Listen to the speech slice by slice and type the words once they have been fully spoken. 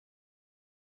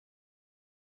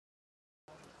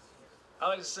I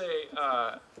like to say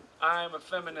I am a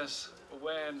feminist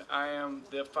when I am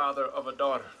the father of a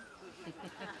daughter.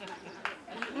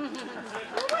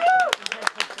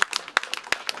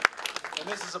 And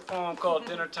this is a poem called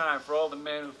Dinner Time for all the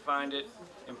men who find it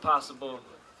impossible,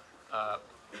 of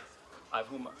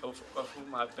whom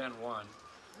I've been one,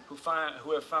 who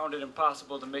have found it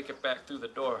impossible to make it back through the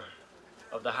door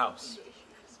of the house.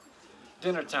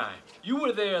 Dinner time. You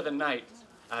were there the night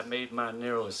I made my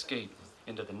narrow escape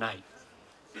into the night.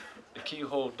 The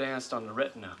keyhole danced on the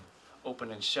retina,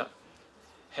 open and shut.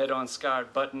 Head on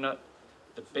scarred button-up,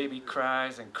 the baby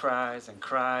cries and cries and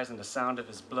cries, and the sound of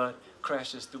his blood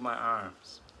crashes through my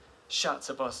arms. Shots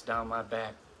of us down my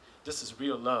back. This is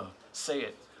real love. Say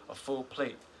it. A full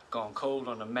plate, gone cold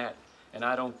on the mat. And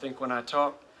I don't think when I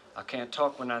talk. I can't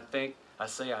talk when I think. I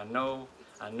say I know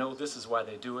this is why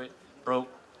they do it. Broke,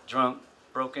 drunk,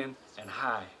 broken, and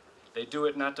high. They do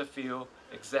it not to feel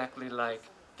exactly like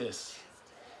this.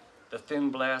 The thin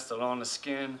blast along the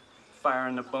skin, fire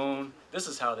in the bone. This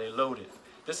is how they load it.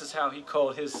 This is how he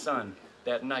called his son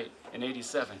that night in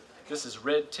 '87. This is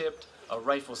red-tipped, a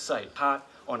rifle sight, hot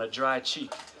on a dry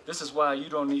cheek. This is why you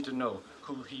don't need to know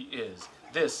who he is.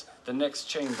 This, the next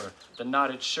chamber, the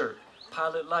knotted shirt,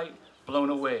 pilot light blown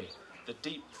away, the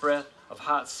deep breath of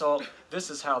hot salt. This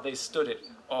is how they stood it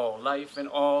all, life and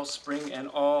all, spring and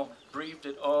all, breathed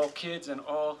it all, kids and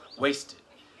all, wasted.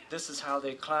 This is how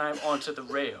they climb onto the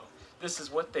rail. This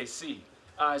is what they see.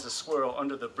 Eyes a swirl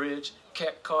under the bridge,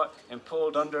 cat caught and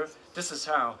pulled under. This is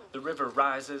how the river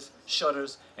rises,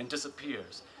 shudders, and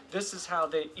disappears. This is how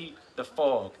they eat the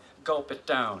fog, gulp it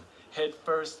down, head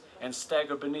first, and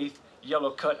stagger beneath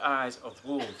yellow-cut eyes of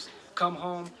wolves. Come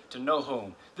home to no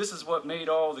home. This is what made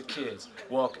all the kids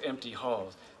walk empty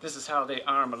halls. This is how they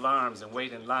arm alarms and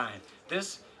wait in line.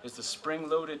 This is the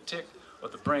spring-loaded tick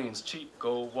of the brain's cheap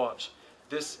gold watch.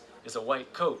 This is a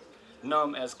white coat,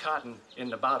 numb as cotton in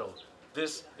the bottle.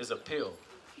 This is a pill,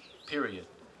 period.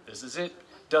 This is it,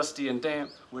 dusty and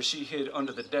damp, where she hid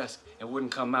under the desk and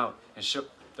wouldn't come out and shook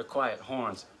the quiet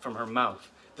horns from her mouth.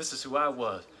 This is who I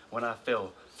was when I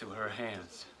fell through her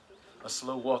hands. A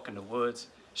slow walk in the woods,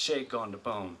 shake on the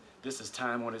bone. This is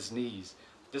time on his knees.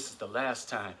 This is the last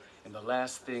time and the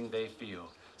last thing they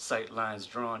feel. Sight lines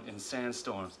drawn in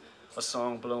sandstorms, a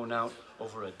song blown out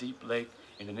over a deep lake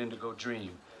in an indigo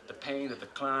dream. The pain of the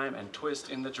climb and twist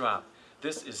in the drop.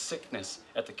 This is sickness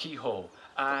at the keyhole,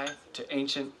 eye to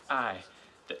ancient eye.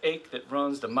 The ache that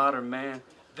runs the modern man.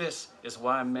 This is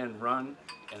why men run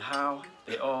and how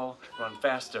they all run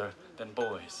faster than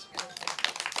boys.